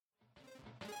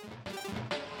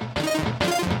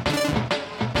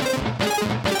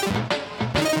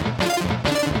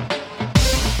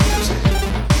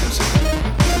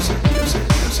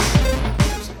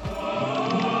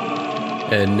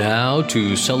And now,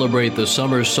 to celebrate the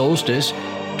summer solstice,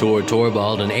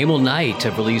 Thorvaald and Knight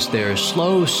have released their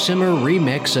slow simmer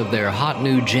remix of their hot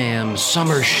new jam,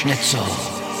 Summer Schnitzel.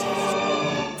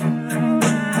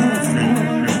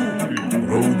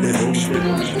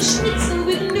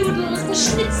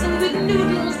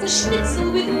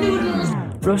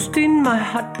 Roasting my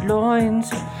hot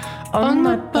loins on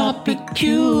my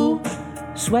barbecue.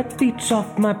 Sweat beats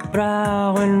off my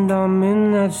brow and I'm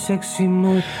in that sexy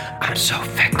mood. I'm so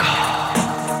fickle.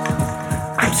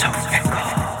 I'm so fickle.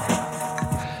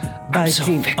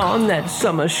 Biting on that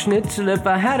summer schnitzel if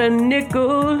I had a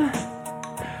nickel.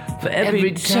 For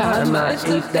every time I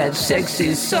eat that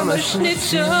sexy summer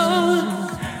schnitzel,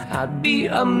 I'd be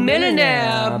a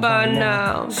millionaire by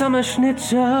now. Summer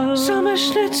schnitzel, summer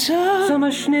schnitzel,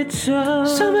 summer schnitzel,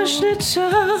 summer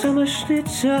schnitzel, summer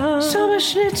schnitzel, summer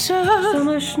schnitzel,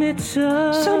 summer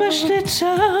schnitzel, summer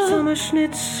schnitzel, summer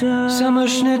schnitzel, summer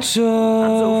schnitzel.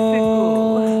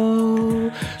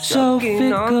 I'm so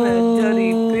fickle, on that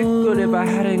dirty pickle. If I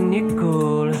had a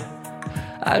nickel,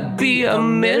 I'd be a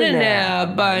millionaire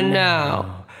by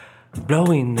now.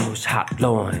 Blowing those hot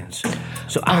loins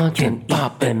so I can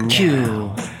pop and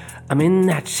chew. I'm in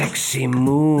that sexy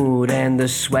mood and the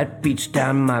sweat beats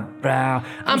down my brow.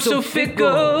 I'm so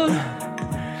fickle.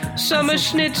 Summer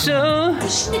schnitzel.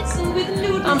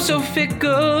 I'm so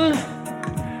fickle.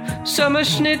 Summer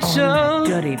schnitzel.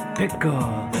 Dirty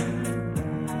pickle.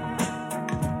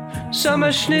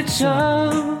 Summer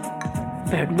schnitzel.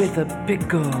 Fed with a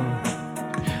pickle.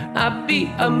 I'd be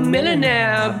a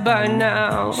millionaire by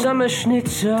now. Summer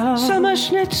schnitzel, summer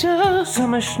schnitzel,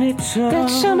 summer schnitzel, that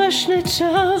summer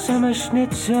schnitzel, summer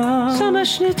schnitzel, summer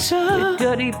schnitzel,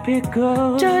 dirty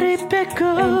pickle, and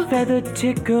feather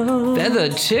tickles, feather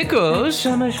tickles,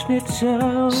 summer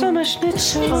schnitzel, summer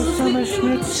schnitzel, oh, summer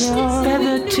schnitzel,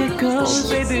 feather tickles. Oh,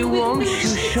 baby, won't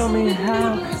you show me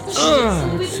how?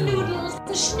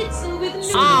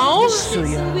 Ow! So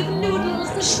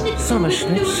yeah, summer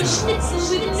schnitzel.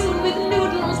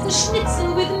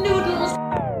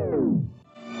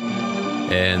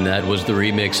 And that was the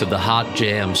remix of the hot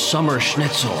jam Summer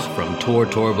Schnitzel from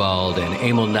Thorvaald and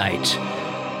Knight.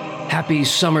 Happy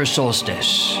Summer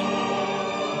Solstice.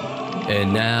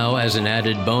 And now, as an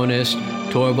added bonus,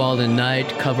 Thorvaald and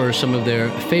Knight cover some of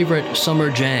their favorite summer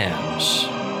jams.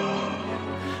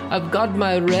 I've got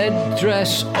my red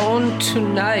dress on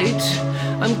tonight.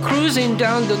 I'm cruising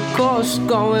down the coast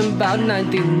going about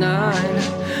 99.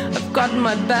 I've got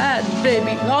my bad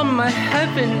baby on my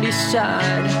heavenly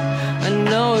side. I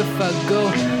know if I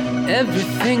go,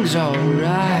 everything's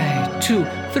alright. 2,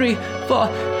 3, 4,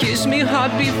 kiss me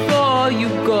hard before you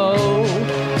go.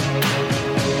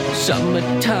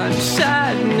 Summertime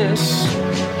sadness.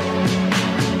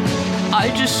 I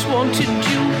just wanted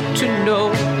you to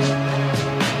know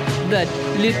that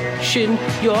Liebchen,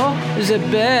 you're the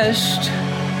best.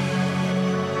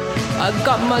 I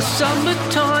got my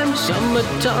summertime sadness.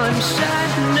 Summertime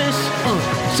sadness.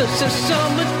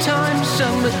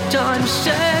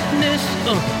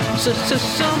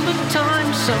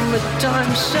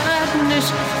 Summertime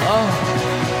sadness.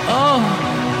 Oh,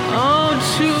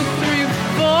 2,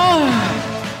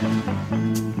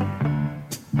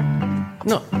 3,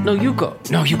 4. No, you go.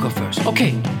 No, you go first.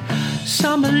 Okay.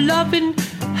 Summer lovin'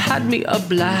 had me a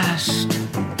blast.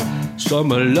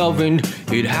 Summer loving,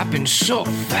 it happened so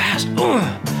fast.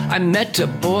 I met a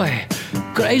boy,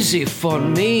 crazy for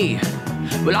me.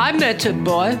 Well, I met a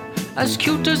boy, as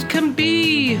cute as can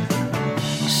be.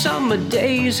 Summer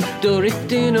days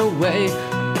drifting away.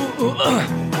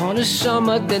 On a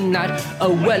summer night.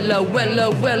 Wella.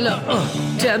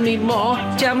 Tell me more.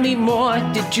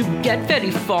 Did you get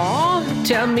very far?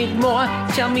 Tell me more.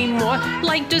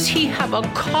 Like, does he have a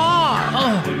car?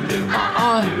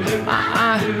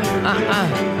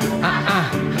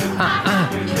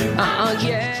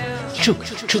 Yeah.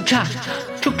 Chuk-cha. Chuk-cha.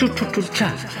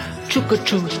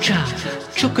 Chuk-cha. Cha.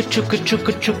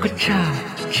 Chuka-chuka-cha,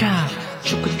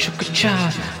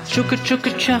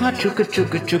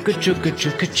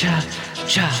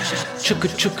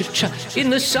 chuka-chuka-cha. In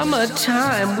the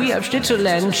summertime, we have schnitzel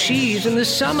and cheese. In the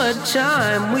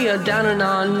summertime, we are down on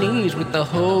our knees with the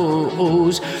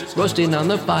hose, roasting on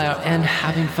the fire and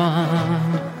having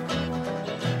fun.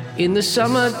 In the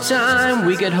summertime,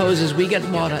 we get hoses, we get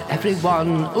water,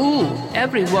 everyone.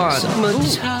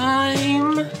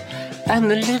 Summertime, and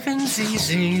the living's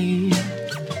easy.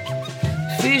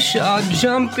 Fish are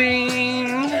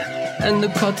jumping, and the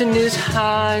cotton is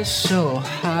high, so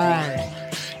high.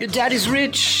 Your daddy's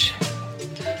rich,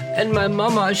 and my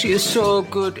mama, she is so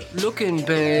good looking,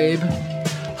 babe.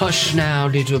 Hush now,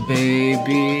 little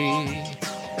baby.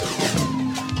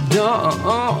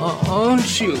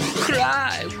 Don't you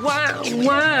cry, why,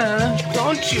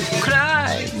 don't you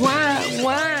cry,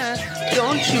 why,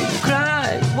 don't you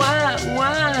cry,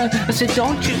 why, I said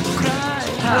don't you cry.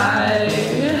 Hi,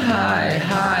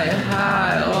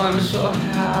 oh I'm so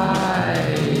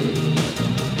high.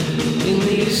 In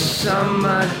these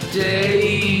summer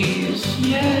days,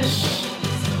 yes,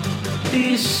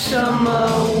 these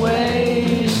summer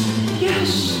ways,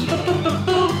 yes, boo.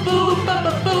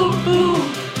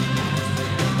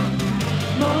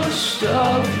 Most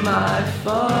of my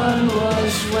fun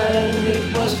was when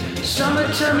it was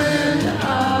summertime and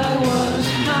I was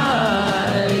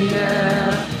high,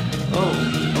 yeah. Oh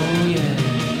yeah.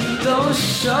 Those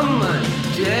summer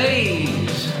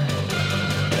days,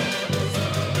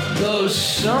 those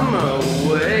summer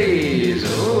ways,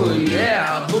 oh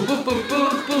yeah. Boo,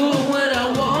 when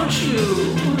I want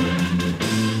you.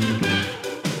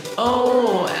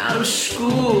 Oh, out of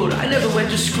school. I never went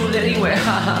to school anyway,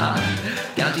 haha.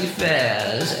 County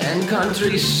fairs and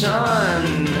country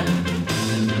sun,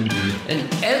 and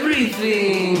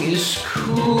everything is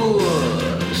cool,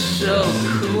 so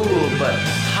cool, but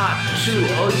hot too,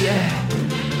 oh yeah,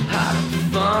 hot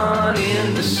fun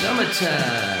in the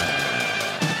summertime,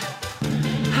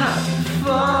 hot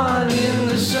fun in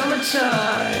the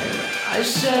summertime, I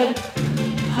said,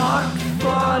 hot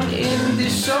fun in the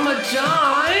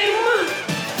summertime.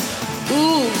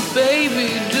 Ooh, baby,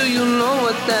 do you know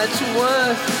what that's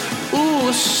worth?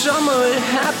 Ooh, summer, it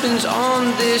happens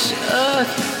on this earth.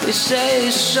 They say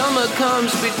summer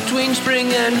comes between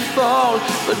spring and fall,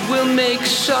 but we'll make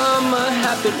summer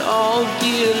happen all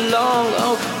year long.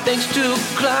 Oh, thanks to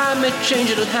climate change,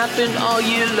 it'll happen all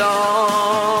year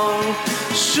long.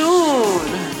 Soon,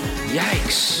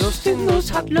 yikes, roasting those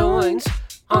hot loins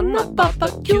on my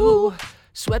barbecue.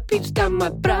 Sweat beads down my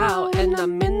brow and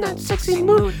I'm in that sexy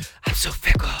mood. I'm so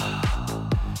fickle,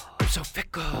 I'm so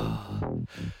fickle,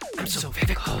 I'm so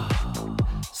fickle.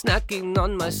 Snacking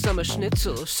on my summer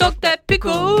schnitzel, soak that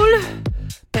pickle.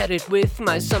 Bet it with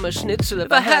my summer schnitzel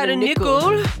if I had a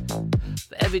nickel.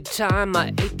 For every time I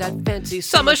ate that fancy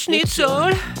summer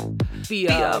schnitzel, be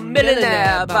a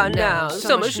millionaire by now.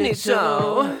 Summer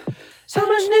schnitzel,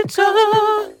 summer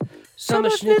schnitzel, summer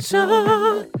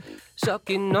schnitzel.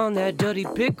 Sucking on that dirty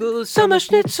pickle, summer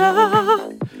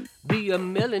schnitzel. Be a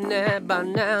millionaire by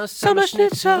now, summer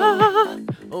schnitzel.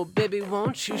 Oh baby,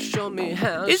 won't you show me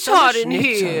how? It's hot in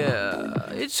here.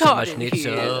 It's hot in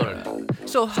here.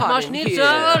 So hot in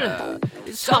here.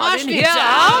 It's hot in here.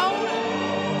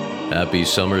 Happy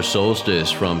Summer Solstice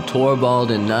from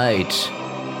Thorvaald and Knight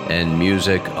and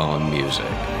Music on Music.